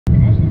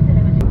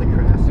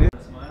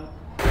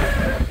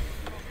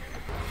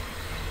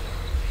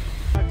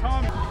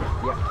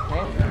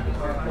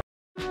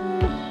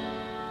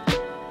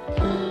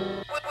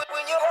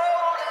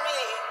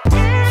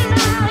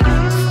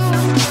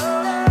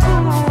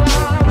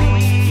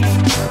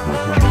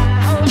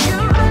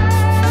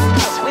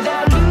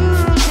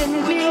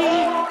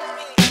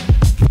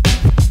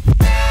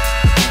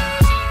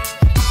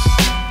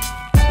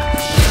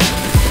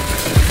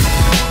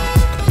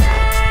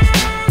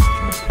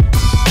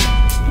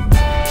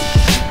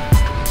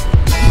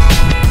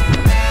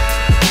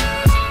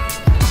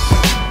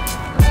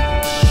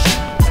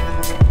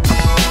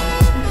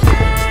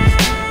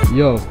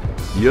Yo.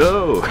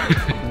 Yo!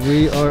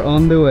 We are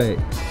on the way.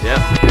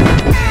 Yeah.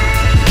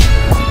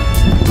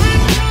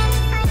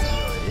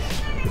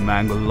 The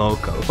Mango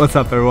Loco. What's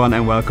up everyone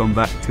and welcome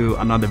back to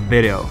another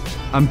video.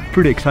 I'm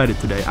pretty excited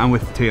today. I'm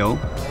with Theo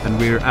and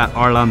we're at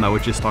Arlanda,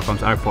 which is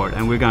Stockholm's airport,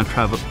 and we're gonna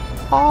travel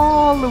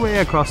all the way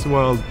across the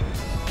world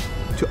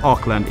to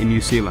Auckland in New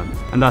Zealand.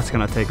 And that's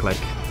gonna take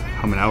like,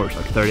 how many hours?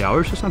 Like 30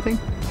 hours or something?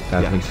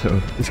 I think so.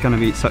 It's gonna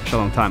be such a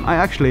long time. I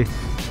actually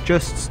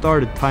just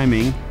started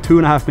timing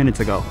 2.5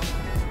 minutes ago.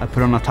 I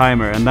put on a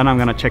timer and then I'm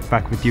gonna check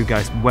back with you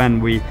guys when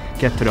we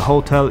get to the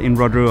hotel in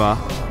Rotorua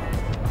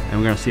and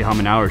we're gonna see how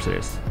many hours it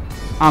is.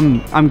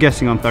 I'm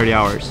guessing on 30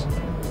 hours.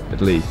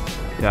 At least.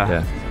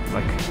 Yeah.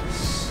 Like,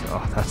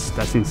 oh,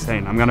 that's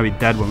insane. I'm gonna be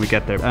dead when we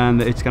get there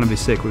and it's gonna be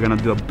sick. We're gonna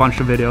do a bunch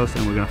of videos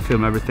and we're gonna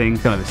film everything.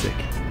 It's gonna be sick.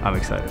 I'm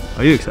excited.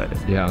 Are you excited?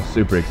 Yeah, I'm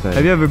super excited.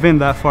 Have you ever been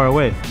that far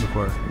away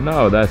before?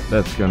 No,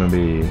 that's gonna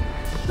be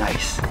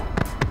nice.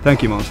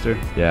 Thank you, Monster.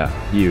 Yeah,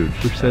 huge.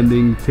 We're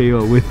sending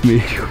Theo with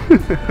me.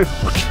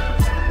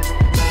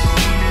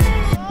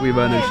 we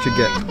managed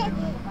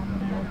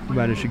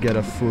to get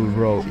a full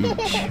row each,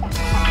 which is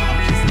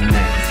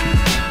nice.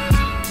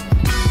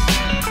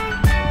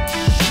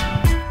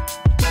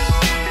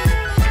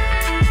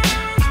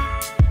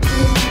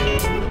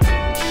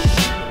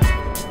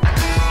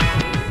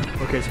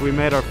 Okay, so we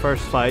made our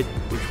first flight,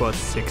 which was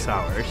 6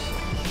 hours.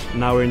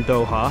 Now we're in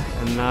Doha,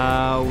 and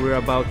now we're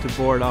about to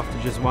board after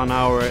just 1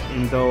 hour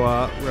in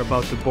Doha. We're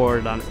about to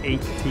board an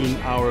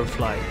 18-hour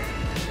flight.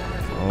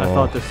 Oh. I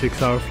thought the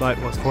 6-hour flight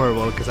was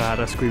horrible because I had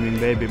a screaming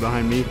baby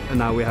behind me, and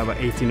now we have an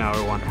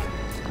 18-hour one.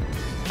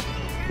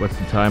 What's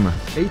the timer?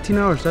 18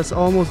 hours, that's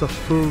almost a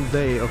full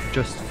day of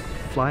just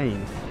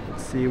flying.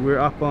 Let's see, we're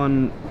up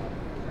on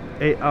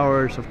 8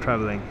 hours of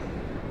traveling.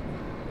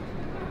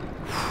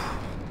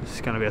 This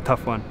is gonna be a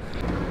tough one.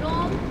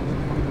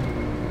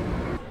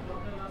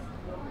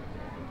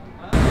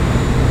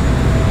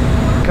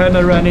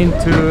 Kinda ran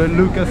into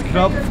Lucas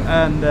Krapf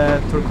and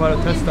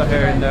Torquato Testa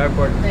here in the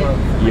airport as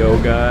well. Yo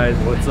guys,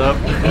 what's up?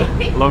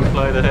 Long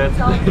flight ahead.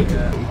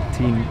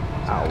 18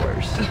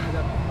 hours.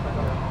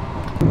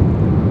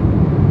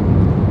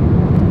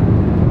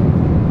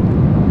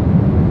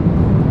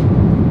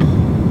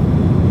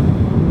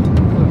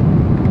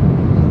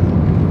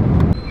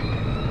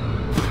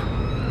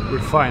 We're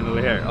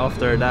finally here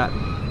after that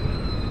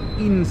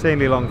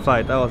insanely long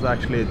flight. That was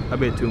actually a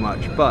bit too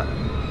much, but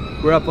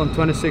we're up on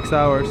 26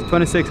 hours,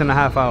 26 and a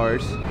half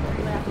hours.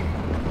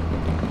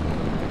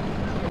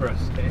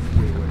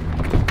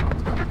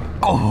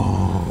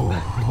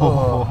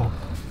 Oh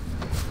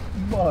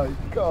my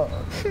god.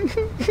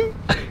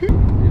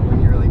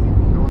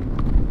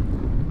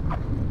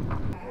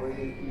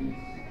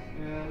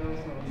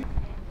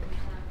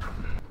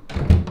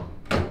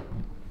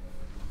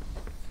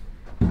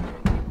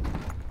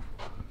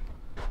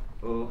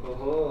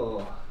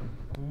 Oh,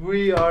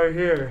 we are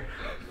here.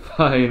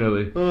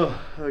 Finally. Oh,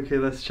 okay,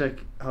 let's check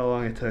how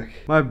long it took.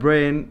 My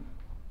brain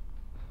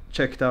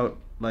checked out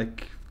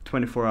like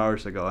 24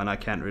 hours ago and I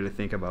can't really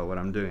think about what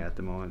I'm doing at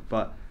the moment,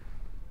 but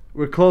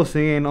we're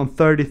closing in on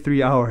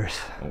 33 hours.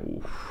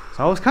 Oh.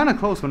 So I was kind of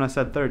close when I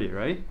said 30,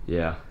 right?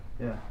 Yeah.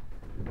 Yeah.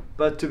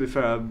 But to be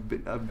fair,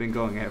 I've been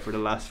going here for the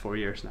last 4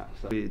 years now.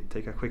 So we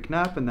take a quick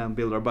nap and then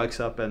build our bikes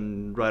up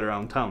and ride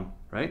around town,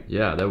 right?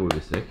 Yeah, that would be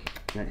sick.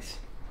 Nice.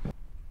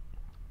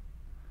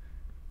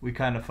 We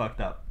kind of fucked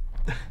up.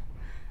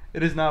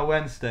 It is now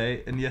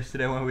Wednesday, and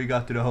yesterday when we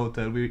got to the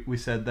hotel, we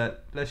said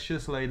that let's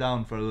just lay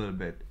down for a little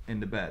bit in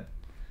the bed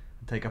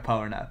and take a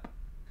power nap.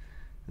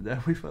 And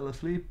then we fell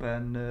asleep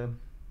and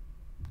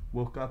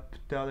woke up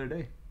the other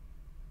day.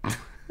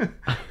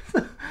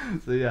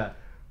 So yeah,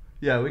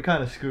 we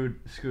kind of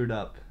screwed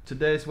up.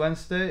 Today is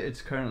Wednesday.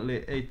 It's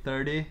currently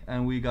 8:30,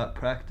 and we got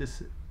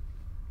practice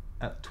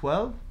at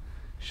 12.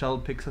 Shell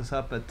picks us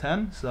up at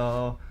 10,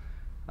 so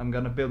I'm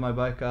gonna build my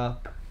bike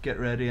up, get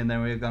ready, and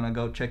then we're gonna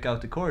go check out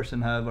the course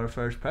and have our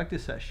first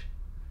practice sesh.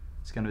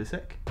 It's gonna be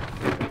sick.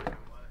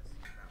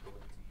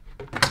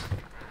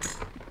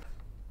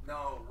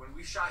 No, when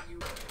we shot you.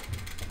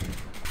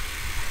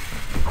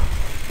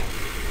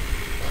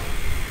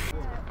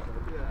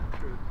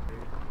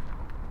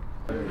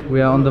 We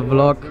are on the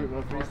vlog.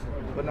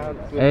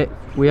 Hey,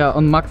 we are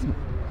on Max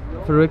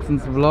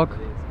Fredriksson's vlog.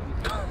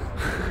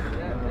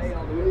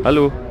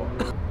 Hello.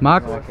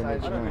 Max,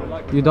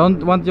 you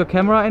don't want your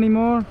camera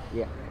anymore?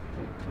 Yeah.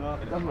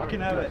 You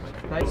can have it.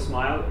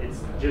 Smile,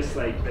 it's just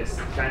like this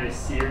kind of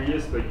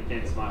serious, but you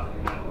can't smile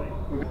in that way.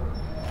 You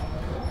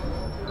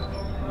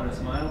want to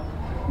smile?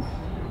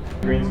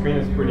 Green screen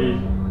is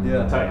pretty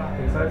tight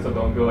inside, so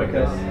don't go like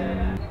this.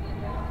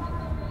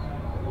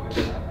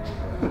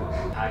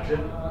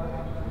 Action.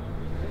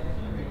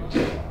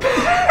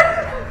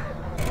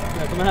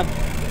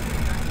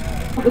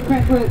 The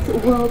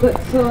Crankworx World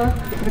Tour.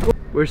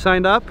 We're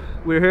signed up.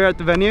 We're here at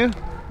the venue,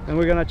 and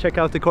we're gonna check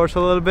out the course a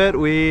little bit.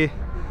 We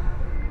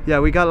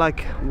got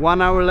like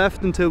 1 hour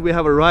left until we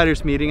have a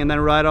riders meeting, and then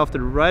right after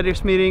the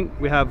riders meeting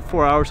we have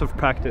 4 hours of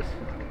practice.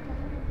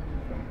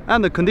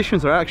 And the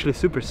conditions are actually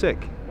super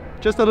sick.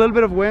 Just a little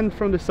bit of wind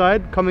from the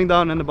side coming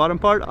down in the bottom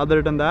part.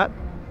 Other than that,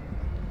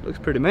 looks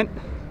pretty mint.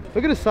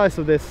 Look at the size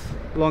of this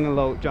long and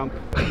low jump.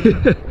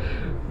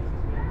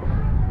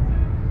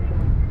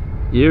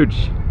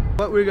 Huge.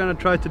 What we're gonna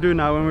try to do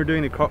now when we're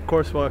doing the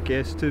course walk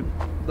is to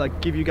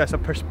like give you guys a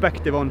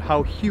perspective on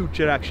how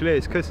huge it actually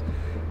is, because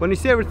when you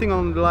see everything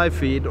on the live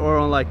feed or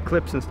on like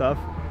clips and stuff,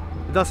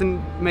 it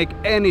doesn't make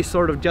any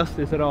sort of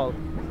justice at all.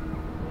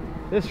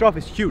 This drop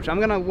is huge. I'm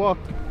gonna walk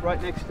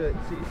right next to it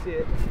so you see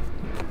it.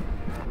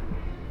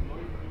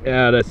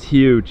 Yeah, that's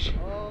huge.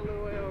 All the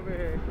way over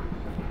here.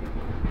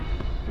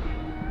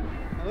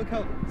 And look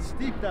how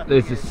steep that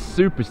This thing is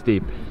super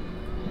steep.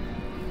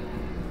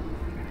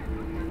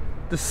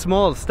 The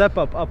small step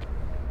up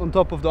on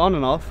top of the on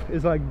and off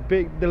is like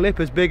big. The lip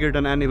is bigger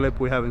than any lip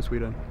we have in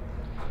Sweden.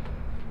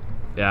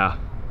 Yeah.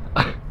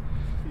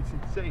 It's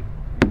insane.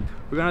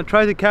 We're gonna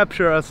try to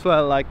capture as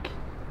well like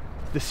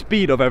the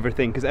speed of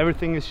everything, because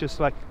everything is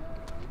just like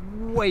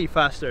way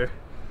faster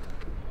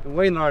and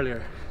way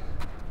gnarlier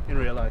in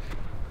real life.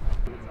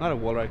 Not a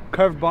wall ride,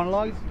 curved barn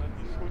logs.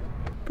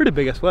 Pretty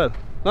big as well.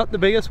 Not the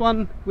biggest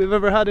one we've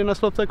ever had in a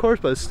slopestyle course,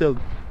 but it's still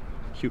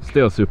huge.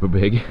 Still super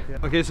big. Yeah.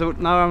 Okay, so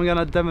now I'm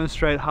gonna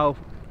demonstrate how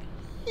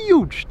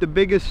huge the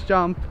biggest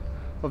jump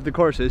of the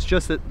course is,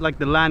 just like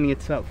the landing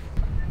itself.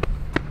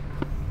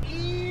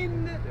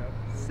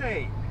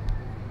 Insane.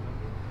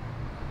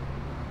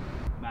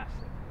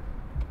 Massive.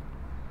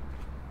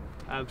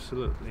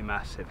 Absolutely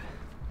massive.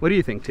 What do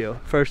you think, Theo?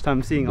 First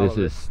time seeing all of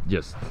this? This is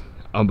just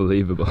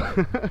unbelievable.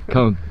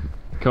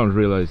 Can't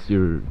realize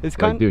you're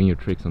like doing your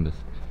tricks on this.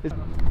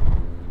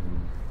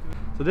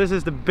 So this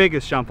is the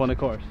biggest jump on the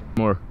course.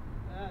 More.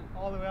 And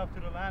all the way up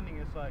to the landing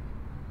is like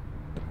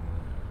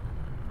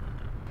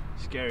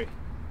scary,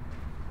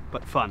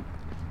 but fun.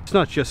 It's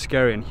not just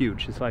scary and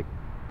huge, it's like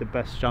the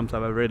best jumps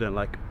I've ever ridden,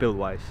 like build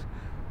wise.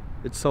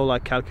 It's so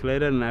like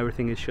calculated and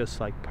everything is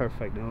just like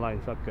perfect and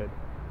lines up good.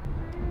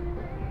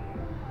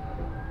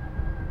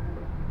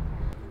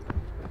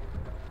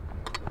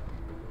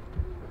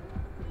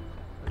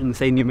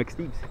 Insane new mixed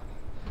steves.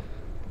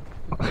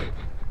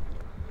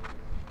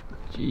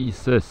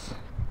 Jesus.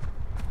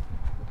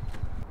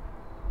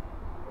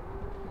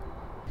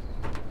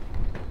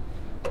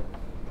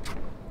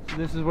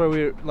 This is where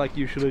we like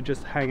usually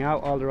just hang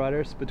out, all the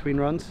riders, between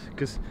runs,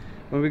 because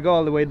when we go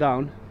all the way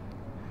down,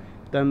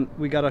 then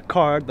we got a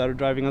car that are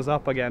driving us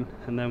up again,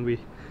 and then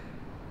we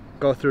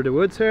go through the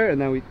woods here,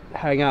 and then we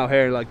hang out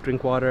here, like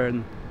drink water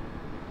and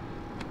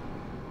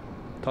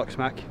talk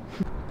smack.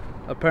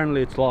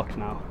 Apparently it's locked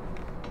now.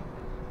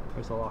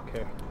 There's a lock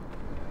here,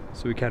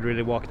 so we can't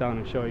really walk down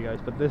and show you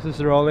guys, but this is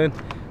the roll in.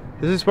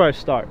 This is where I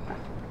start.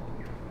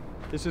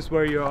 This is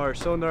where you are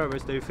so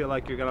nervous that you feel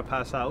like you're gonna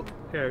pass out.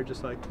 Here,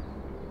 just like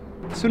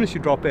as soon as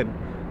you drop in,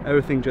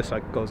 everything just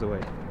like goes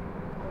away.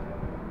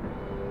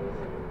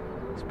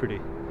 It's pretty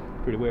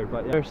weird,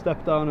 but yeah.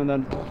 Step down and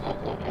then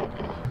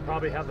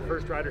Probably have the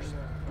first riders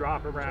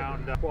drop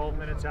around 12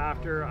 minutes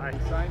after I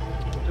signed.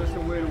 Just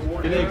a way to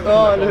warn you.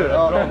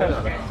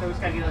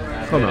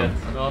 Come on.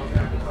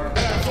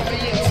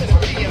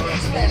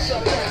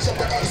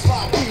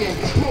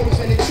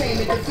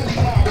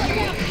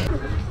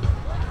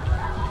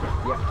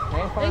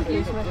 Thank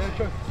you.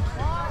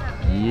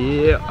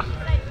 Yeah.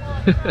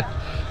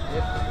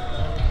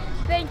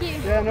 Thank you.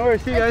 yeah, no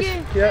worries, see you guys.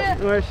 Thank you. Yeah,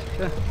 no worries.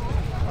 Yeah.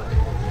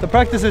 The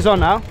practice is on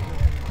now.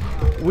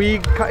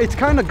 It's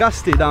kind of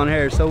gusty down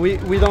here, so we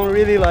don't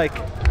really like,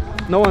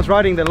 no one's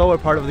riding the lower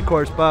part of the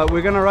course, but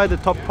we're gonna ride the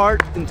top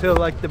part until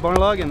like the barn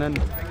log, and then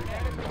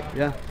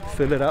yeah,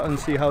 fill it out and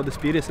see how the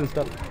speed is and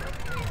stuff.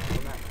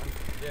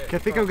 Okay, I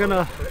think I'm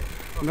gonna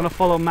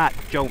follow Matt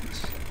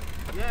Jones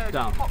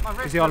down,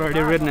 because he already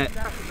ridden it.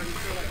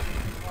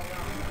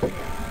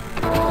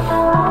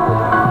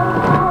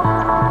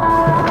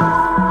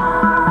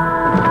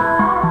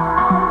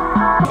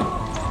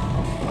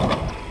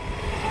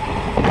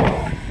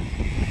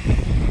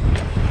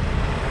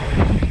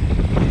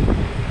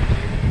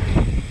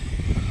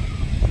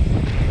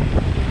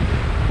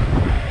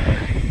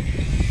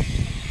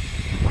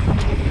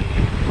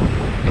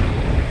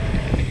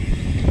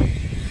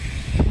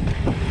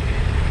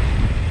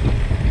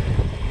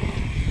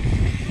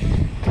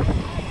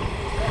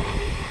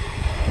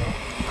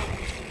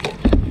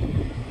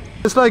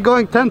 It's like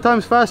going 10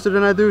 times faster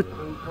than I do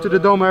to the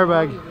dome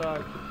airbag.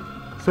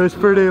 So it's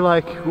pretty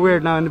like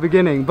weird now in the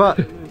beginning, but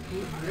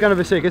it's gonna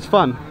be sick. It's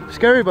fun.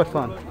 Scary but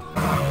fun.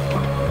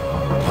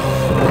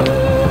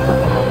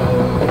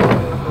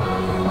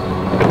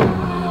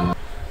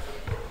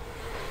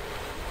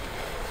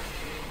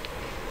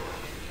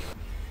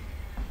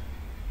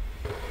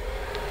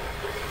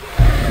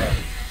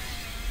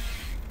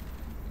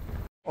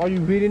 Or you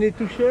really need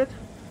to shit,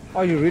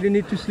 or you really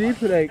need to sleep,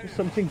 like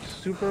something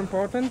super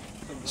important.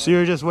 So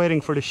you're just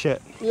waiting for the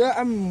shit. Yeah,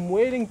 I'm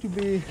waiting to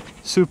be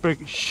Super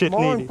shit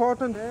more needy.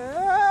 important.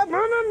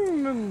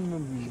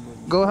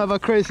 Go have a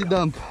crazy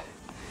dump.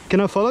 Can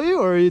I follow you,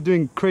 or are you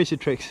doing crazy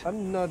tricks?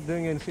 I'm not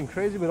doing anything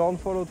crazy, but don't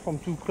follow it from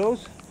too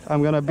close.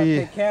 I'm gonna be...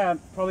 Take care,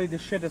 probably the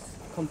shit is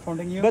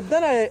confronting you. But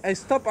then I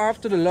stop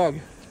after the log.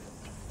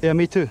 Yeah,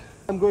 me too.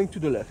 I'm going to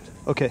the left.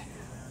 Okay.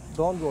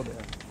 Don't go there.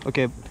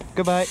 Okay,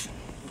 goodbye.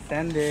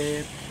 Stand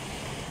there.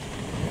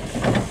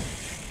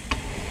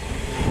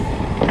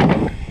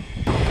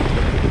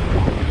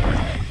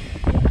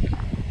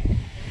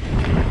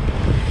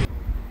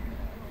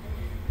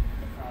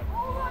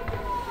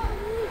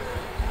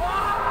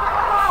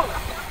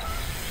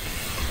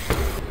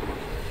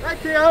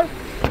 Right there.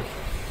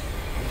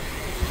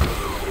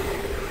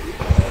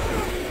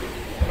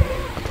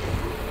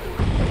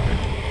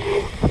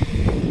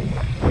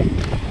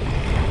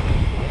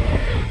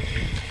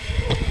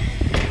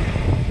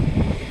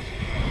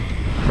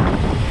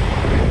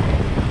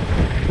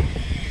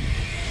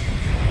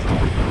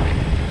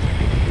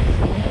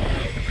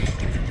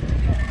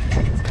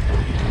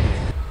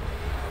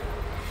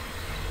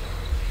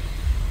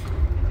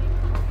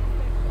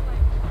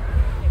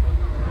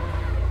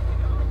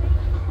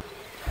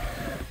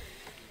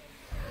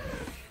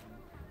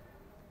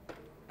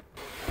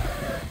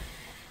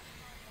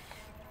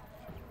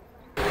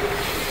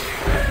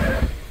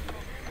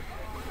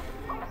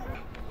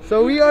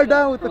 So we are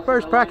done with the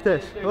first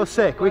practice. It was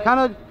sick. We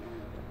had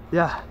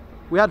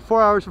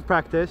 4 hours of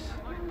practice.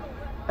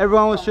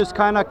 Everyone was just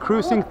kind of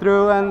cruising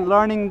through and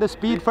learning the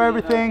speed for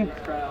everything.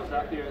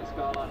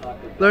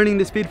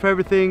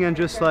 And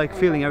just like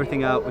feeling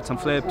everything out with some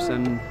flips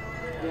and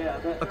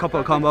a couple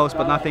of combos,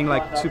 but nothing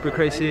like super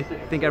crazy.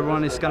 I think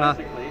everyone is gonna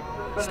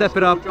step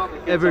it up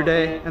every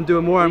day and do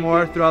it more and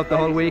more throughout the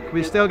whole week.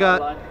 We still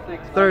got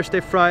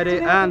Thursday, Friday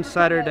and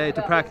Saturday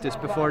to practice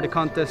before the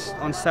contest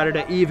on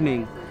Saturday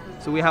evening.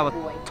 So we have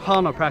a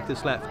ton of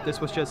practice left.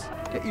 This was just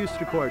get used to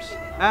the course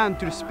and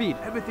to the speed.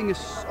 Everything is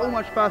so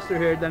much faster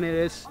here than it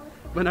is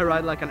when I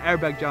ride like an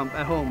airbag jump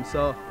at home.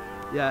 So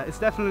yeah, it's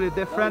definitely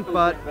different,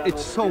 but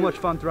it's so much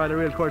fun to ride a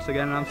real course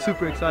again, and I'm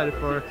super excited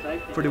for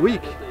the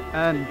week.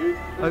 And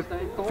I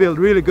feel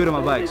really good on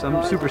my bike, so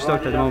I'm super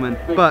stoked at the moment.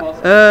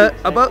 But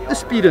about the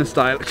speed and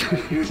style.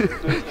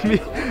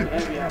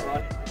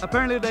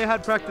 Apparently they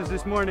had practice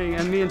this morning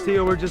and me and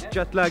Theo were just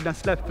jet lagged and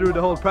slept through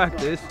the whole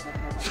practice.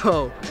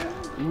 So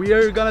we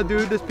are gonna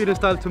do the speed and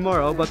style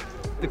tomorrow, but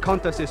the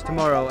contest is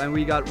tomorrow and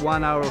we got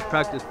 1 hour of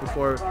practice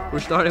before we're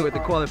starting with the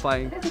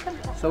qualifying.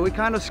 So we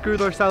kind of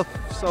screwed ourselves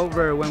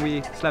over when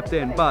we slept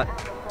in, but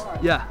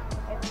yeah,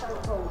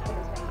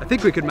 I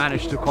think we could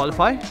manage to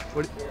qualify.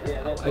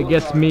 It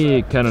gets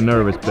me kind of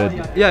nervous,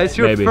 but yeah, it's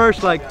your maybe.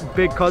 first like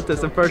big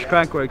contest and first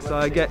Crankworx, so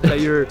I get that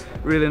you're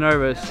really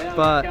nervous,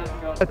 but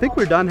I think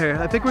we're done here.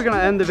 I think we're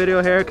gonna end the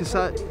video here because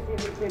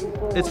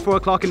it's 4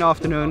 o'clock in the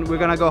afternoon. We're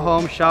gonna go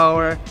home,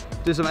 shower,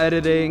 do some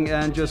editing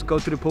and just go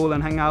to the pool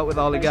and hang out with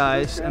all the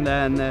guys, and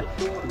then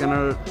we're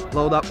gonna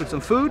load up with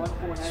some food,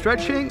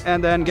 stretching,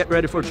 and then get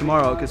ready for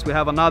tomorrow because we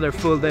have another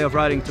full day of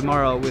riding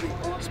tomorrow with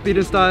speed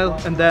and style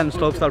and then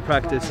slopestyle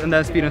practice and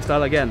then speed and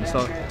style again.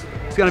 So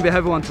it's gonna be a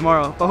heavy one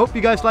tomorrow. I hope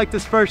you guys liked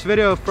this first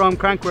video from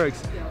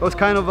Crankworx. It was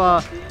kind of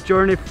a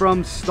journey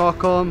from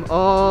Stockholm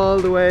all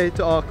the way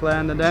to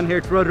Auckland and then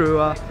here to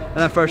Rotorua and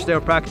then first day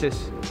of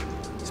practice.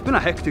 It's been a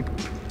hectic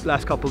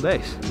last couple of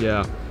days.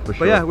 Yeah, for sure.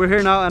 But yeah, we're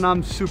here now and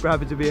I'm super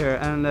happy to be here,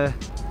 and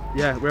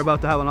yeah, we're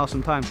about to have an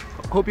awesome time.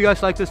 Hope you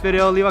guys like this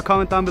video. Leave a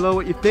comment down below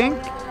what you think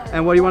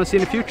and what you want to see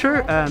in the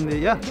future, and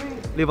yeah,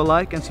 leave a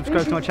like and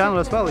subscribe to my channel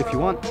as well if you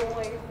want.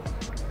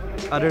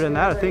 Other than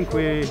that, I think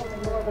we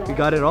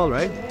got it all,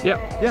 right? Yeah.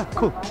 Yeah,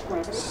 cool.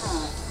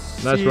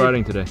 Nice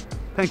riding today.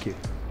 Thank you.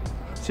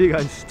 See you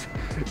guys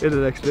in the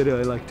next video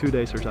in like 2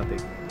 days or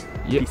something.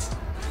 Yeah. Peace.